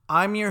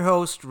I'm your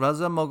host,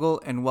 Raza Mughal,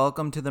 and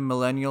welcome to the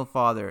Millennial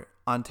Father.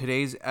 On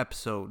today's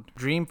episode,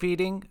 dream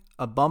feeding,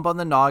 a bump on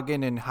the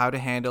noggin, and how to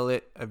handle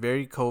it, a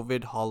very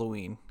COVID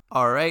Halloween.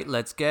 Alright,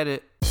 let's get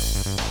it.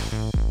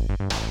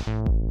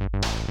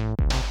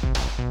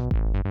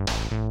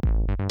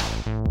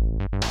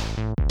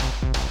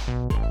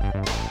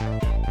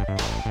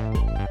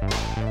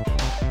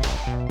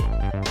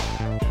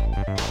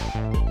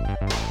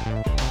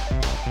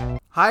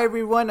 Hi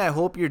everyone, I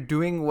hope you're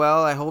doing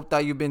well. I hope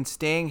that you've been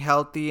staying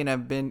healthy and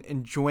have been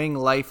enjoying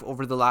life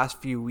over the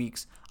last few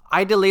weeks.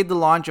 I delayed the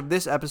launch of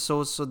this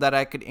episode so that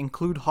I could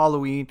include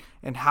Halloween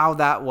and how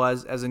that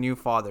was as a new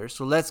father.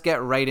 So let's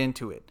get right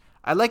into it.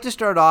 I'd like to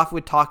start off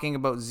with talking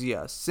about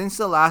Zia. Since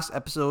the last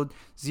episode,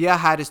 Zia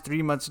had his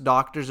 3 months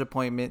doctor's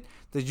appointment.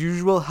 The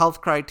usual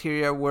health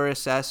criteria were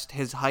assessed: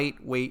 his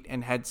height, weight,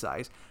 and head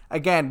size.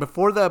 Again,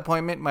 before the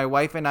appointment, my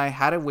wife and I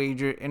had a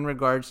wager in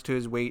regards to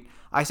his weight.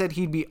 I said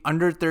he'd be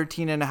under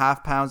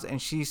 13.5 pounds and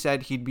she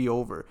said he'd be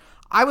over.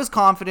 I was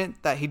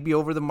confident that he'd be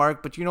over the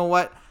mark, but you know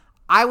what?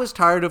 I was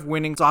tired of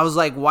winning, so I was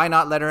like, why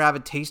not let her have a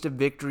taste of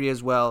victory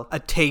as well? A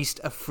taste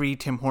of free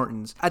Tim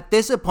Hortons. At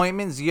this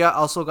appointment, Zia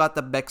also got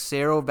the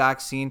Bexsero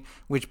vaccine,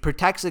 which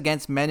protects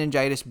against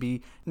meningitis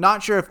B.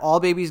 Not sure if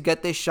all babies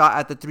get this shot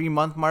at the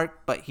 3-month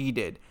mark, but he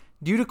did.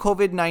 Due to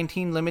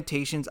COVID-19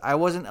 limitations, I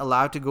wasn't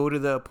allowed to go to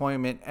the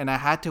appointment and I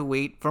had to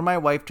wait for my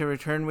wife to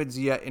return with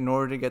Zia in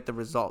order to get the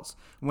results.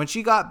 When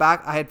she got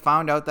back, I had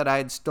found out that I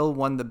had still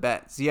won the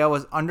bet. Zia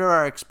was under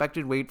our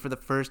expected weight for the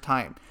first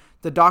time.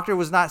 The doctor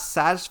was not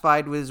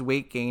satisfied with his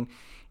weight gain.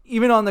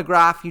 Even on the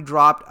graph, he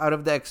dropped out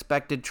of the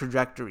expected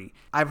trajectory.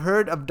 I've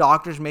heard of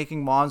doctors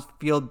making moms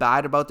feel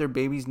bad about their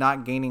babies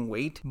not gaining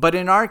weight, but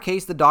in our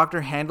case, the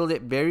doctor handled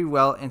it very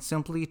well and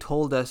simply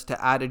told us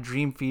to add a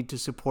dream feed to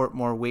support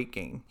more weight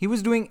gain. He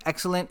was doing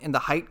excellent in the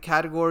height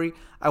category.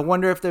 I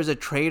wonder if there's a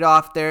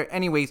trade-off there.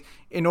 Anyways,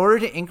 in order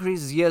to increase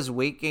Zia's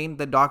weight gain,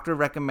 the doctor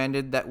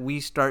recommended that we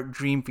start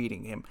dream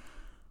feeding him.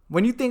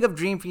 When you think of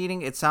dream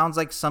feeding, it sounds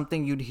like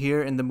something you'd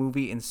hear in the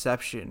movie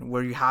Inception,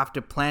 where you have to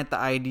plant the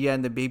idea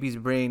in the baby's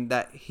brain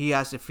that he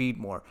has to feed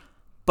more.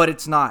 But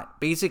it's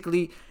not.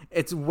 Basically,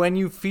 it's when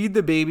you feed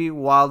the baby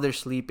while they're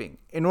sleeping.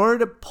 In order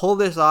to pull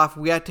this off,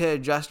 we had to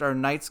adjust our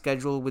night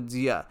schedule with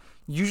Zia.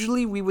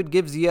 Usually, we would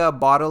give Zia a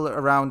bottle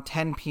around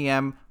 10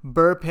 p.m.,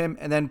 burp him,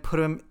 and then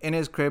put him in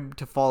his crib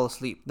to fall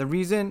asleep. The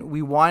reason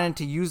we wanted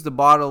to use the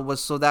bottle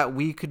was so that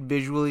we could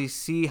visually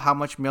see how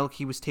much milk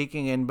he was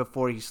taking in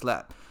before he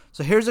slept.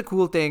 So here's a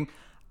cool thing.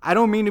 I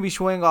don't mean to be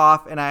showing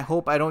off and I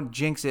hope I don't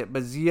jinx it,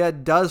 but Zia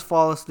does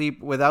fall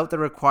asleep without the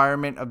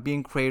requirement of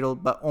being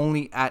cradled, but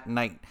only at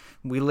night.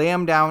 We lay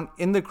him down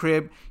in the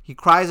crib, he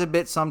cries a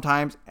bit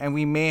sometimes, and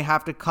we may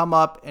have to come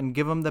up and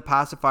give him the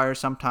pacifier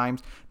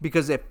sometimes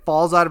because it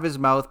falls out of his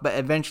mouth, but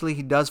eventually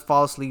he does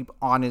fall asleep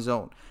on his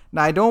own.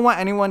 Now, I don't want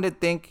anyone to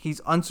think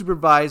he's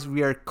unsupervised.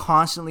 We are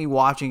constantly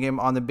watching him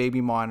on the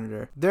baby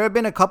monitor. There have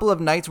been a couple of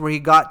nights where he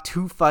got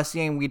too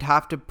fussy and we'd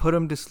have to put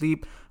him to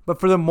sleep, but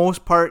for the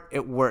most part,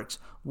 it works.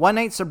 One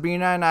night,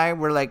 Sabrina and I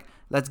were like,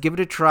 let's give it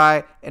a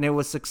try, and it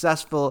was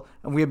successful,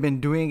 and we have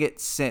been doing it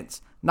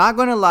since. Not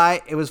gonna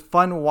lie, it was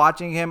fun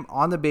watching him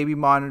on the baby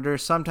monitor.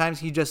 Sometimes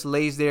he just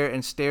lays there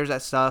and stares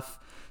at stuff.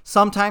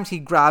 Sometimes he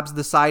grabs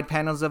the side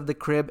panels of the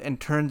crib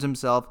and turns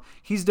himself.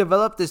 He's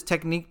developed this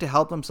technique to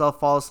help himself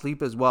fall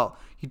asleep as well.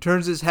 He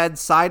turns his head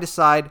side to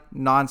side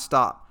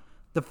non-stop.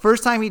 The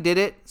first time he did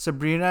it,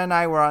 Sabrina and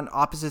I were on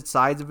opposite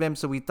sides of him,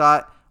 so we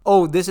thought,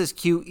 oh, this is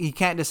cute. He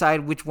can't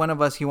decide which one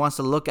of us he wants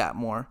to look at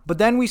more. But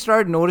then we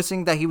started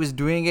noticing that he was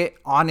doing it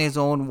on his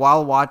own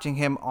while watching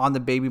him on the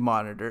baby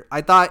monitor.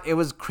 I thought it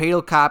was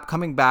cradle cap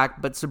coming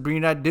back, but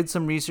Sabrina did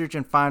some research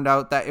and found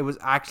out that it was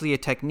actually a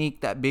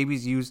technique that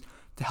babies use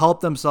to help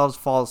themselves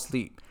fall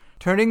asleep.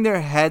 Turning their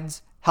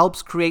heads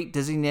helps create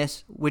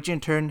dizziness, which in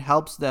turn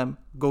helps them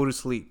go to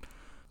sleep.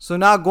 So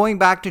now going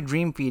back to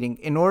dream feeding,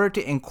 in order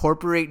to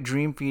incorporate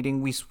dream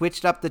feeding, we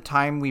switched up the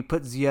time we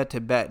put Zia to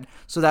bed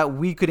so that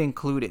we could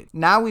include it.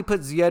 Now we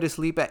put Zia to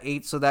sleep at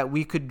 8 so that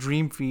we could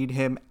dream feed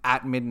him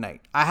at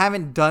midnight. I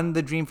haven't done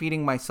the dream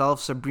feeding myself,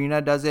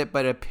 Sabrina does it,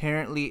 but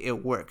apparently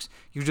it works.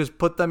 You just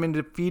put them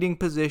into feeding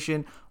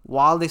position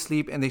while they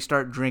sleep and they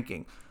start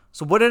drinking.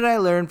 So what did I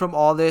learn from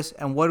all this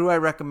and what do I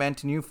recommend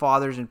to new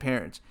fathers and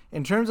parents?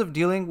 In terms of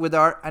dealing with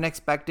our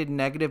unexpected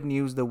negative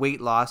news, the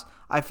weight loss,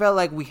 I felt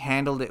like we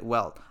handled it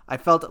well. I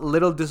felt a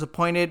little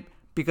disappointed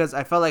because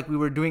I felt like we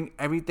were doing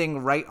everything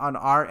right on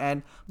our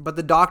end, but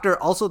the doctor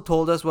also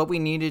told us what we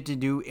needed to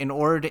do in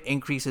order to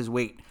increase his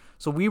weight.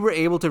 So we were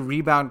able to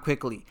rebound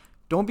quickly.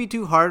 Don't be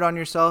too hard on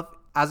yourself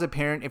as a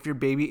parent if your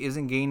baby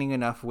isn't gaining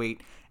enough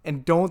weight,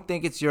 and don't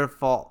think it's your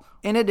fault.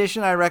 In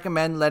addition, I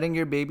recommend letting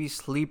your baby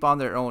sleep on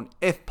their own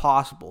if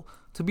possible.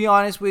 To be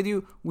honest with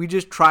you, we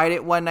just tried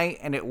it one night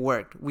and it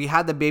worked. We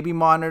had the baby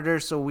monitor,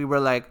 so we were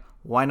like,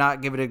 why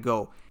not give it a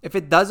go? If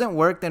it doesn't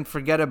work, then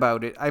forget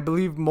about it. I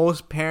believe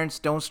most parents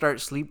don't start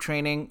sleep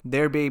training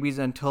their babies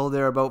until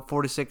they're about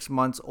 4 to 6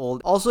 months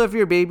old. Also, if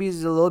your baby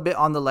is a little bit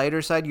on the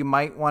lighter side, you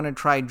might want to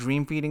try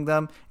dream feeding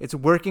them. It's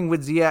working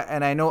with Zia,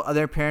 and I know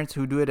other parents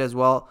who do it as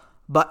well.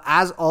 But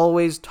as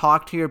always,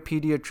 talk to your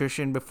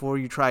pediatrician before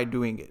you try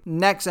doing it.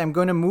 Next, I'm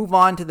going to move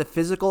on to the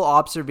physical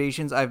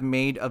observations I've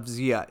made of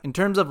Zia. In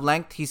terms of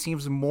length, he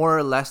seems more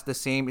or less the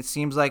same. It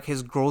seems like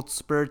his growth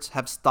spurts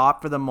have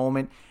stopped for the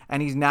moment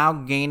and he's now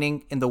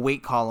gaining in the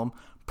weight column,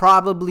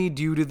 probably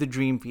due to the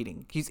dream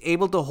feeding. He's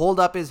able to hold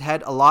up his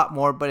head a lot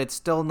more, but it's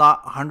still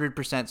not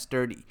 100%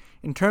 sturdy.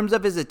 In terms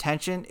of his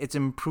attention, it's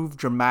improved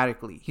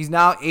dramatically. He's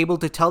now able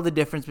to tell the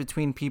difference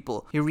between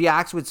people. He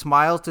reacts with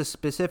smiles to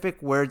specific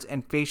words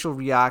and facial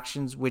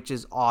reactions, which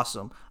is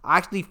awesome. I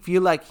actually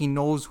feel like he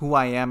knows who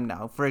I am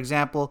now. For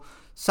example,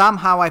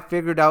 somehow I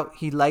figured out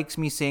he likes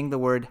me saying the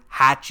word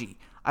Hachi.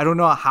 I don't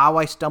know how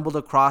I stumbled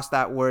across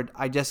that word.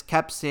 I just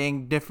kept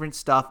saying different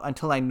stuff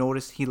until I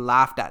noticed he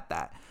laughed at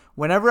that.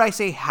 Whenever I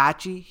say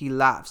Hachi, he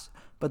laughs.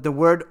 But the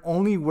word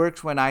only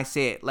works when I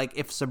say it. Like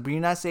if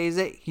Sabrina says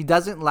it, he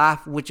doesn't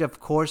laugh, which of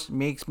course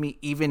makes me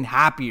even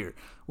happier.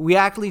 We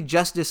actually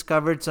just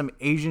discovered some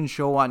Asian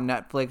show on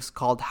Netflix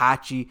called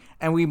Hachi,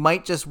 and we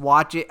might just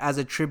watch it as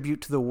a tribute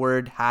to the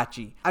word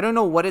Hachi. I don't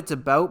know what it's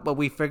about, but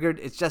we figured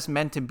it's just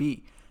meant to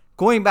be.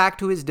 Going back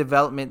to his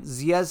development,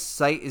 Zia's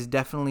sight is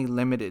definitely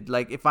limited.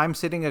 Like if I'm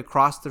sitting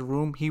across the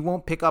room, he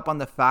won't pick up on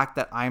the fact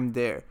that I'm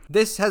there.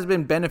 This has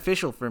been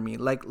beneficial for me.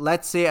 Like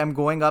let's say I'm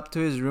going up to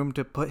his room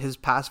to put his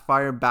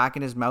pacifier back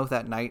in his mouth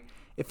at night.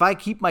 If I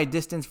keep my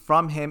distance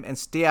from him and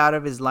stay out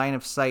of his line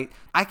of sight,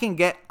 I can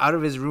get out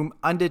of his room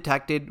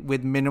undetected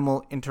with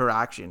minimal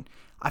interaction.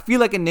 I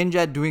feel like a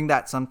ninja doing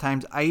that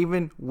sometimes. I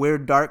even wear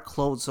dark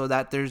clothes so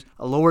that there's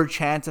a lower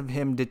chance of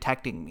him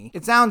detecting me.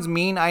 It sounds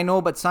mean, I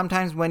know, but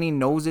sometimes when he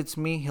knows it's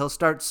me, he'll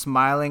start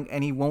smiling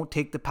and he won't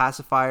take the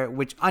pacifier,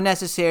 which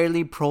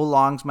unnecessarily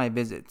prolongs my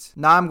visits.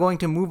 Now I'm going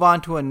to move on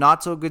to a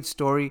not so good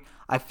story.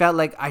 I felt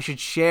like I should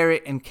share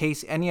it in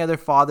case any other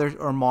fathers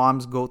or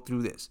moms go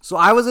through this. So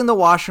I was in the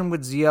washroom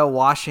with Zia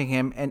washing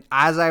him, and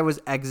as I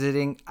was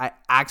exiting, I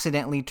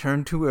accidentally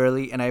turned too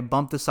early and I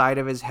bumped the side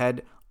of his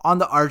head on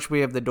the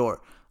archway of the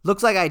door.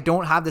 Looks like I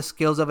don't have the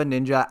skills of a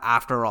ninja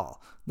after all.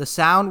 The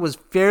sound was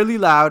fairly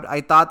loud.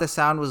 I thought the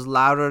sound was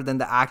louder than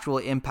the actual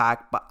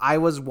impact, but I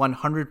was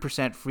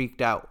 100%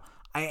 freaked out.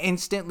 I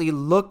instantly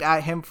looked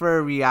at him for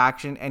a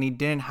reaction and he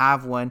didn't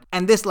have one,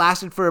 and this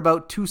lasted for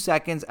about 2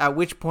 seconds, at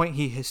which point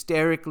he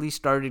hysterically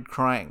started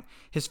crying.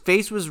 His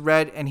face was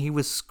red and he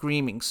was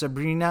screaming.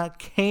 Sabrina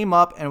came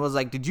up and was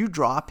like, "Did you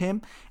drop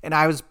him?" And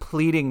I was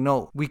pleading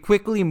no. We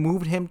quickly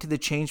moved him to the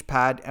change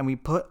pad and we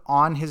put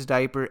on his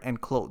diaper and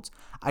clothes.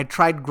 I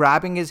tried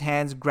grabbing his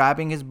hands,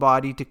 grabbing his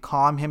body to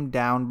calm him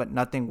down, but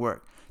nothing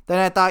worked. Then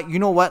I thought, you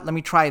know what, let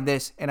me try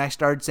this, and I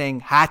started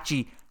saying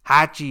Hachi,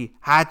 Hachi,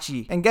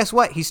 Hachi. And guess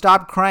what? He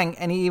stopped crying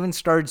and he even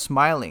started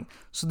smiling.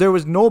 So there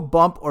was no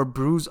bump or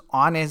bruise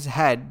on his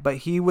head, but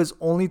he was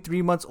only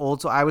 3 months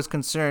old, so I was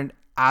concerned,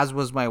 as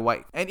was my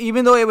wife. And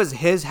even though it was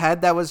his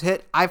head that was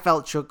hit, I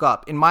felt shook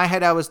up. In my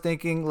head, I was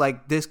thinking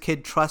like, this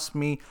kid trusts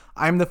me.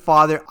 I'm the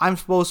father. I'm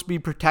supposed to be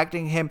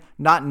protecting him,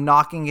 not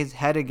knocking his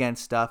head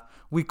against stuff.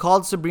 We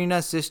called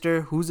Sabrina's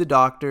sister, who's a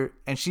doctor,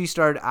 and she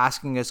started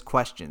asking us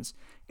questions.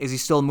 Is he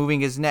still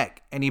moving his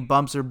neck? Any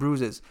bumps or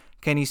bruises?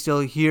 Can he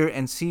still hear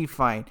and see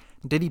fine?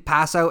 Did he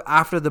pass out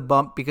after the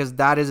bump, because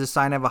that is a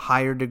sign of a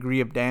higher degree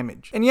of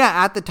damage? And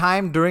yeah, at the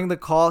time during the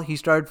call, he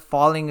started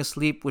falling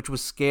asleep, which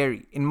was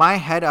scary. In my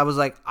head, I was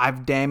like,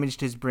 I've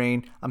damaged his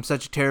brain. I'm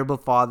such a terrible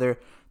father.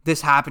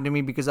 This happened to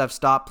me because I've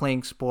stopped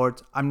playing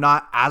sports. I'm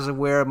not as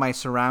aware of my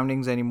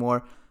surroundings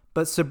anymore.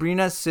 But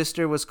Sabrina's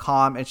sister was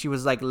calm and she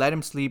was like, let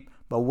him sleep,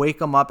 but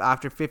wake him up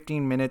after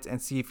 15 minutes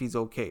and see if he's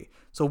okay.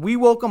 So we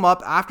woke him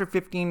up after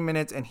 15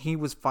 minutes and he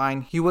was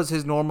fine. He was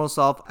his normal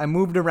self. I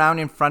moved around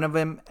in front of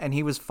him and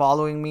he was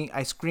following me.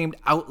 I screamed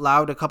out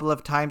loud a couple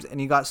of times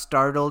and he got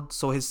startled,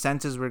 so his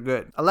senses were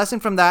good. A lesson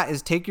from that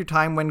is take your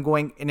time when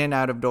going in and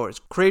out of doors.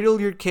 Cradle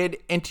your kid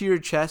into your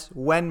chest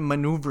when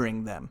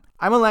maneuvering them.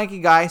 I'm a lanky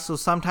guy, so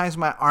sometimes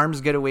my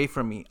arms get away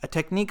from me. A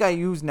technique I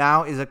use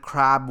now is a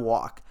crab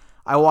walk.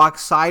 I walk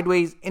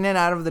sideways in and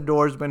out of the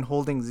doors when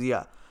holding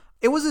Zia.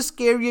 It was a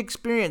scary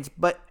experience,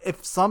 but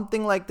if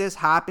something like this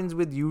happens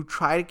with you,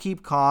 try to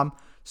keep calm,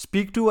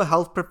 speak to a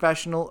health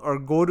professional, or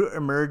go to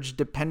emerge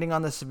depending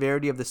on the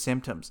severity of the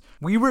symptoms.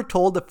 We were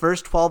told the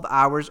first 12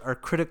 hours are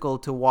critical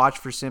to watch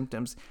for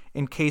symptoms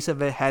in case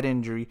of a head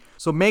injury,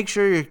 so make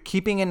sure you're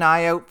keeping an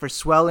eye out for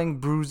swelling,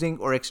 bruising,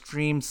 or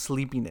extreme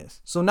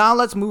sleepiness. So now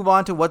let's move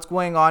on to what's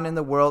going on in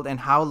the world and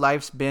how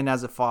life's been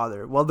as a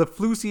father. Well, the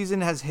flu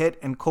season has hit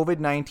and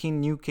COVID-19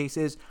 new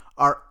cases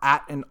are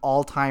at an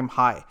all-time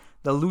high.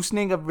 The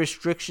loosening of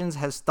restrictions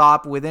has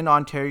stopped within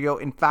Ontario.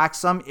 In fact,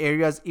 some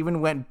areas even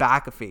went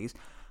back a phase.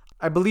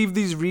 I believe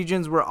these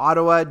regions were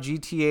Ottawa,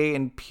 GTA,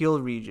 and Peel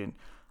region.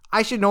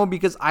 I should know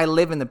because I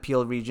live in the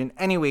Peel region.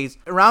 Anyways,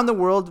 around the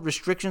world,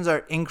 restrictions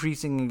are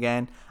increasing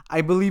again.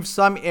 I believe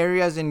some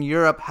areas in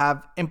Europe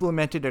have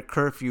implemented a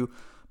curfew.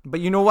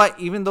 But you know what?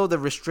 Even though the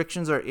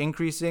restrictions are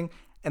increasing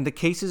and the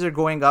cases are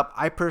going up,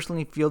 I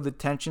personally feel the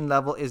tension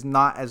level is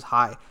not as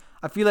high.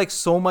 I feel like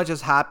so much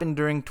has happened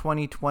during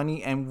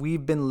 2020 and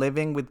we've been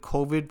living with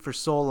COVID for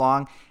so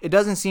long, it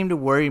doesn't seem to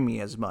worry me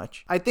as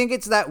much. I think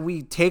it's that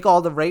we take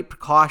all the right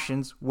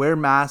precautions, wear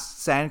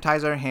masks,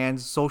 sanitize our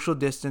hands, social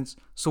distance,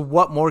 so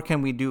what more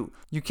can we do?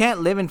 You can't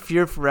live in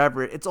fear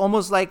forever. It's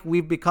almost like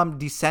we've become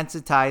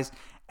desensitized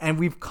and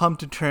we've come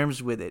to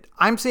terms with it.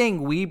 I'm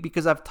saying we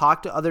because I've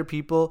talked to other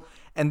people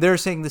and they're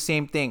saying the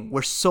same thing.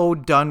 We're so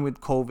done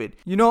with COVID.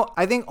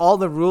 I think all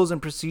the rules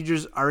and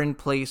procedures are in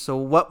place, so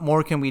what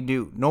more can we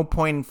do? No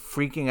point in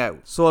freaking out.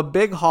 So a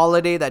big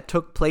holiday that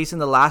took place in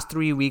the last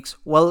 3 weeks,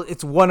 well,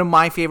 it's one of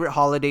my favorite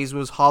holidays,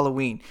 was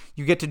Halloween.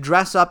 You get to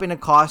dress up in a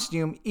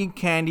costume, eat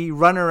candy,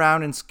 run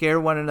around and scare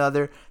one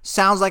another.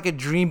 Sounds like a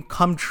dream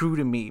come true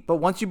to me. But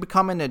once you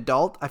become an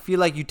adult, I feel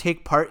like you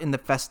take part in the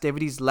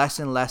festivities less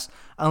and less,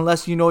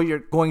 unless you're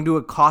going to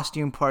a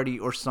costume party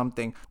or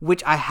something,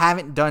 which I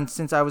haven't done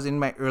since I was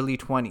in my early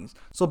 20s.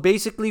 So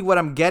basically what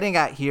I'm getting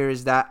at here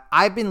is that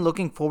I've been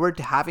looking forward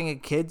to having a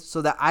kid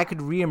so that I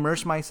could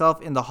re-immerse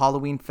myself in the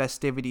Halloween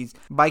festivities,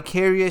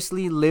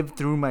 vicariously live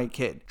through my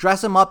kid.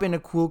 Dress him up in a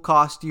cool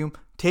costume,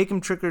 take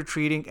him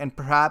trick-or-treating, and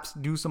perhaps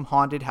do some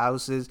haunted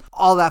houses,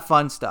 all that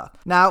fun stuff.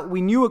 Now,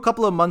 we knew a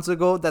couple of months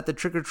ago that the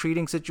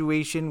trick-or-treating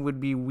situation would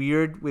be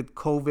weird with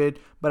COVID,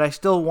 but I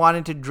still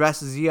wanted to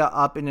dress Zia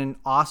up in an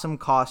awesome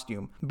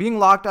costume. Being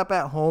locked up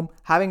at home,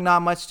 having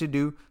not much to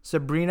do,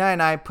 Sabrina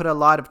and I put a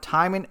lot of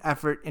time and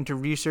effort into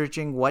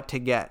researching what to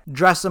get.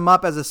 Dress him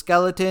up as a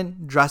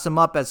skeleton, dress him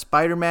up as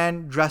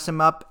Spider-Man, dress him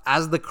up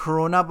as the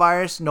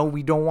coronavirus. No,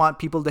 we don't want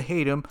people to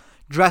hate him.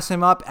 Dress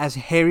him up as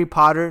Harry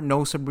Potter.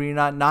 No,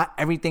 Sabrina, not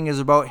everything is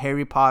about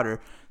Harry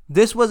Potter.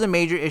 This was a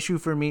major issue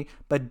for me,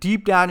 but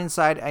deep down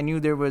inside, I knew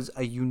there was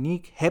a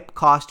unique, hip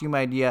costume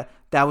idea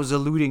that was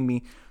eluding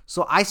me.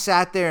 So I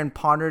sat there and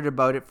pondered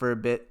about it for a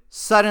bit.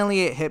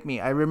 Suddenly it hit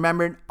me. I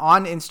remembered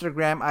on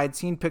Instagram I had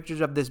seen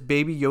pictures of this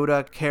Baby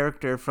Yoda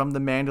character from The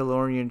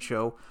Mandalorian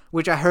show,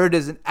 which I heard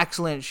is an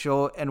excellent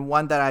show and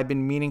one that I've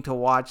been meaning to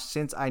watch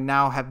since I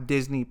now have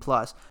Disney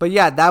Plus. But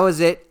yeah, that was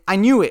it. I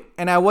knew it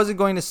and I wasn't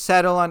going to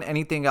settle on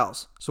anything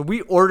else. So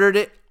we ordered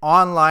it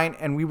online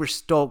and we were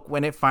stoked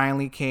when it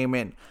finally came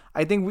in.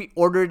 I think we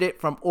ordered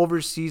it from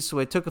overseas, so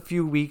it took a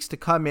few weeks to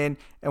come in,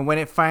 and when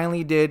it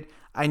finally did,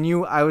 I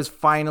knew I was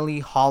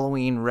finally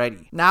Halloween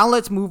ready. Now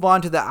let's move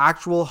on to the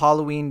actual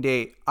Halloween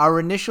day. Our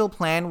initial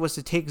plan was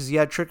to take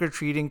Zia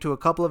trick-or-treating to a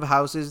couple of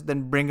houses,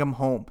 then bring him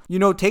home.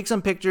 Take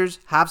some pictures,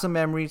 have some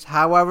memories.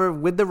 However,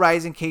 with the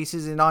rising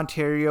cases in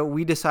Ontario,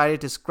 we decided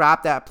to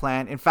scrap that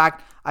plan. In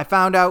fact, I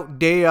found out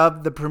day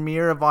of the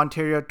premiere of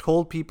Ontario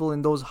told people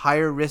in those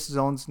higher risk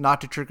zones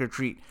not to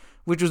trick-or-treat,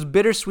 which was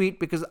bittersweet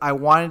because I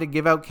wanted to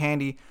give out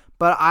candy,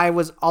 but I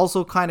was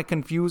also kind of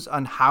confused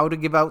on how to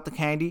give out the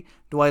candy.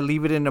 Do I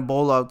leave it in a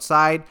bowl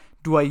outside?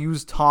 Do I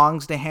use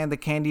tongs to hand the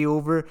candy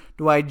over?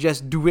 Do I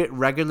just do it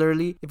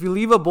regularly? If you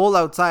leave a bowl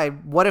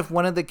outside, what if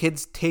one of the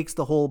kids takes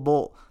the whole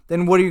bowl?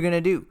 Then what are you going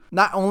to do?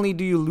 Not only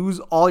do you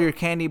lose all your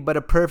candy, but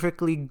a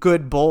perfectly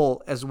good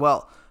bowl as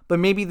well. But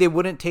maybe they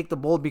wouldn't take the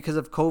bowl because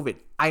of COVID.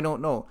 I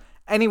don't know.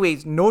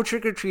 Anyways, no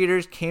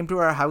trick-or-treaters came to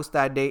our house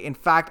that day. In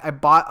fact, I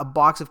bought a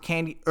box of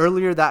candy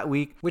earlier that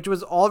week, which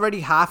was already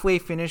halfway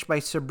finished by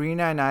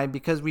Sabrina and I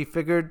because we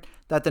figured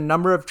that the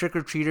number of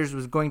trick-or-treaters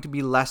was going to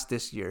be less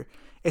this year.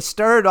 It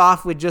started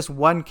off with just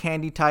one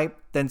candy type,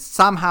 then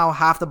somehow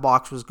half the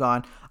box was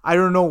gone. I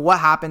don't know what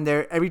happened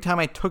there. Every time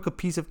I took a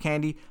piece of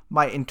candy,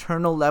 my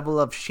internal level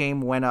of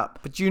shame went up.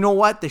 But you know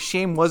what? The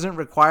shame wasn't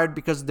required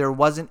because there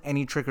wasn't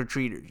any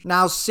trick-or-treaters.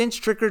 Now, since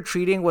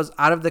trick-or-treating was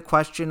out of the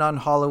question on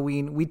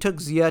Halloween, we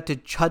took Zia to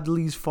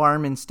Chudley's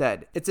farm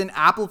instead. It's an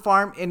apple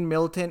farm in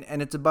Milton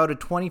and it's about a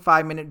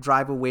 25-minute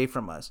drive away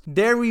from us.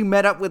 There we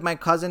met up with my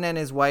cousin and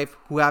his wife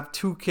who have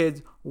 2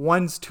 kids.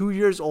 One's 2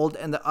 years old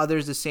and the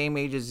other's the same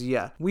age as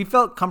Zia. We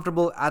felt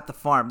comfortable at the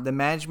farm. The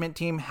management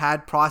team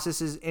had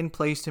processes in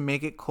place to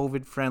make it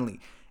COVID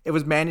friendly. It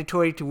was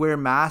mandatory to wear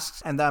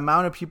masks and the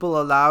amount of people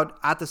allowed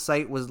at the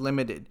site was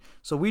limited.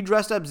 So we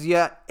dressed up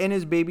Zia in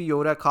his Baby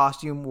Yoda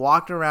costume,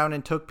 walked around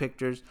and took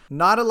pictures.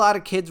 Not a lot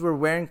of kids were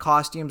wearing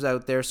costumes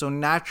out there, so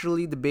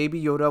naturally the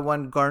Baby Yoda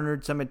one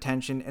garnered some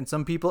attention and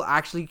some people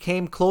actually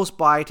came close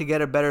by to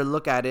get a better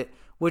look at it,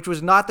 which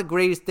was not the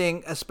greatest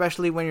thing,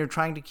 especially when you're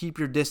trying to keep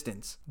your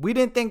distance. We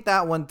didn't think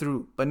that one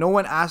through, but no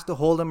one asked to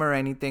hold him or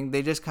anything.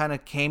 They just kind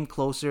of came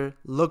closer,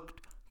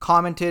 looked,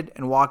 commented,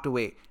 and walked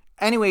away.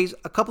 Anyways,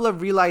 a couple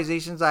of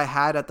realizations I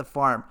had at the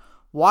farm.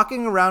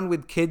 Walking around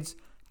with kids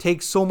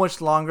takes so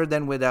much longer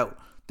than without.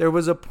 There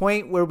was a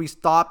point where we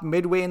stopped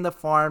midway in the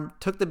farm,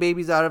 took the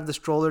babies out of the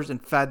strollers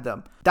and fed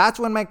them. That's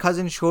when my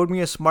cousin showed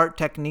me a smart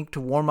technique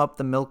to warm up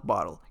the milk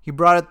bottle. He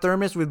brought a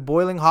thermos with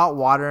boiling hot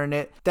water in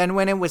it. Then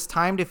when it was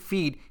time to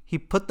feed, he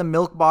put the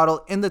milk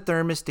bottle in the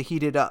thermos to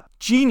heat it up.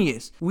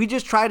 Genius! We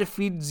just tried to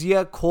feed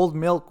Zia cold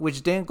milk,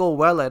 which didn't go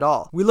well at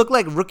all. We looked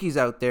like rookies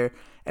out there.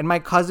 And my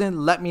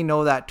cousin let me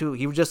know that too.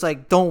 He was just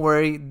like, don't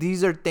worry,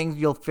 these are things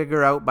you'll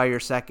figure out by your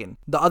second.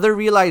 The other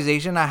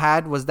realization I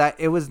had was that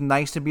it was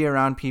nice to be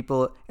around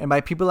people, and by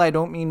people I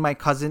don't mean my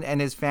cousin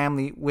and his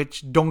family,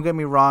 which, don't get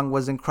me wrong,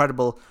 was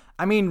incredible.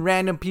 I mean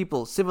random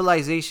people,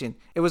 civilization.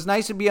 It was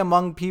nice to be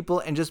among people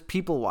and just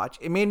people watch.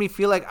 It made me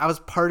feel like I was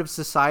part of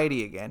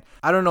society again.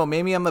 I don't know,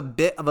 maybe I'm a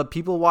bit of a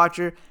people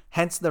watcher,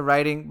 hence the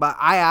writing, but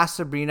I asked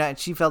Sabrina and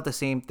she felt the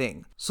same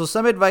thing. So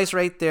some advice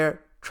right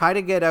there. Try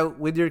to get out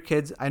with your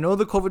kids. I know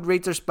the COVID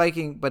rates are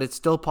spiking, but it's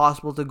still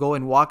possible to go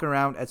and walk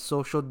around at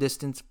social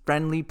distance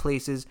friendly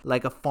places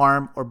like a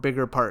farm or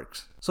bigger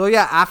parks. So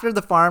yeah, after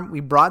the farm,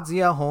 we brought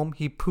Zia home.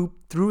 He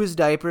pooped through his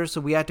diaper,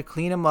 so we had to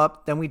clean him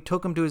up. Then we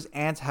took him to his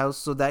aunt's house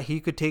so that he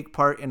could take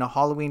part in a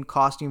Halloween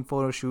costume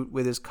photo shoot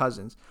with his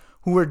cousins,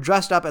 who were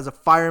dressed up as a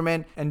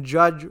fireman and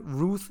Judge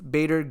Ruth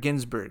Bader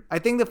Ginsburg. I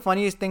think the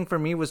funniest thing for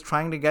me was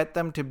trying to get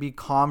them to be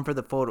calm for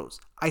the photos.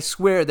 I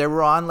swear they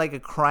were on like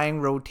a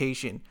crying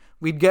rotation.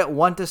 We'd get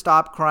one to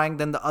stop crying,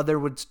 then the other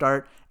would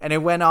start, and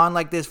it went on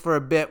like this for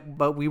a bit,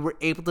 but we were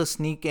able to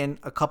sneak in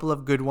a couple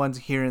of good ones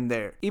here and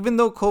there. Even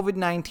though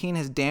COVID-19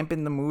 has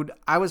dampened the mood,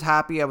 I was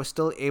happy I was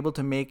still able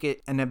to make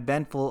it an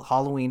eventful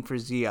Halloween for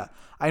Zia.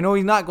 I know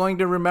he's not going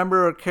to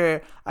remember or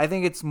care. I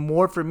think it's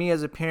more for me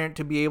as a parent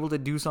to be able to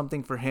do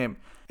something for him.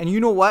 And you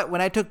know what?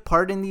 When I took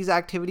part in these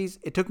activities,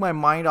 it took my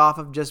mind off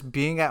of just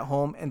being at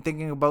home and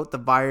thinking about the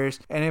virus,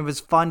 and it was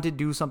fun to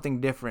do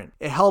something different.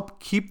 It helped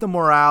keep the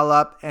morale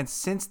up, and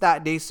since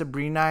that day,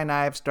 Sabrina and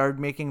I have started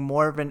making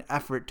more of an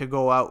effort to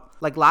go out.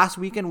 Like last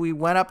weekend, we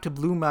went up to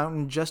Blue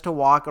Mountain just to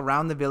walk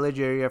around the village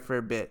area for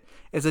a bit.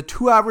 It's a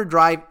 2-hour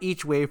drive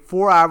each way,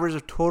 4 hours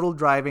of total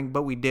driving,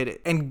 but we did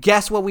it. And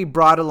guess what we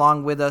brought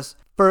along with us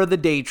for the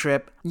day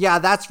trip? Yeah,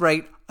 that's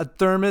right. A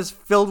thermos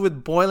filled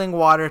with boiling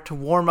water to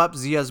warm up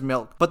Zia's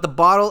milk. But the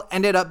bottle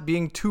ended up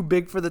being too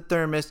big for the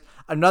thermos,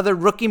 another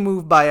rookie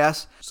move by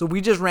us, so we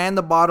just ran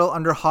the bottle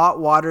under hot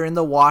water in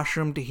the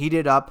washroom to heat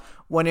it up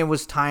when it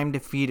was time to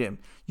feed him.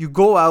 You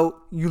go out,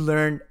 you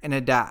learn, and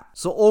adapt.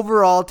 So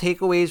overall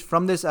takeaways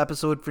from this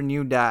episode for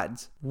new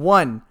dads.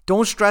 1.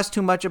 Don't stress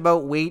too much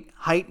about weight,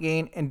 height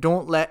gain, and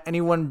don't let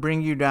anyone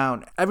bring you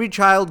down. Every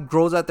child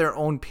grows at their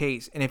own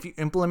pace, and if you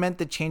implement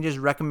the changes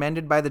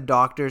recommended by the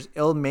doctors,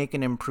 it'll make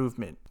an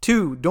improvement.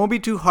 2. Don't be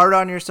too hard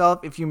on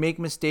yourself if you make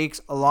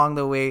mistakes along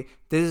the way.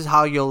 This is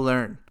how you'll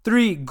learn.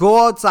 3.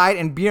 Go outside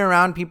and be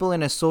around people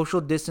in a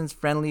social distance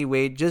friendly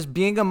way. Just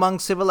being among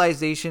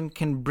civilization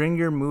can bring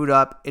your mood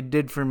up. It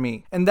did for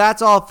me. And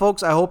that's all,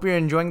 folks. I hope you're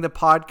enjoying the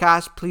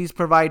podcast. Please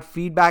provide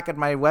feedback at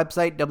my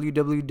website,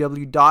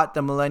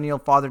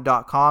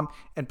 www.themillennialfather.com.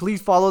 And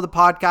please follow the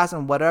podcast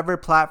on whatever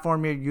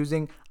platform you're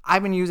using.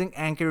 I've been using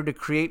Anchor to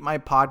create my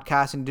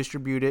podcast and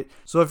distribute it.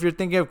 So if you're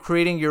thinking of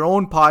creating your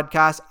own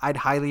podcast, I'd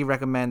highly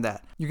recommend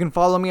that. You can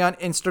follow me on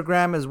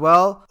Instagram as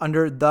well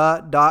under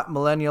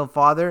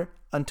the.millennialfather.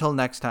 Until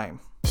next time.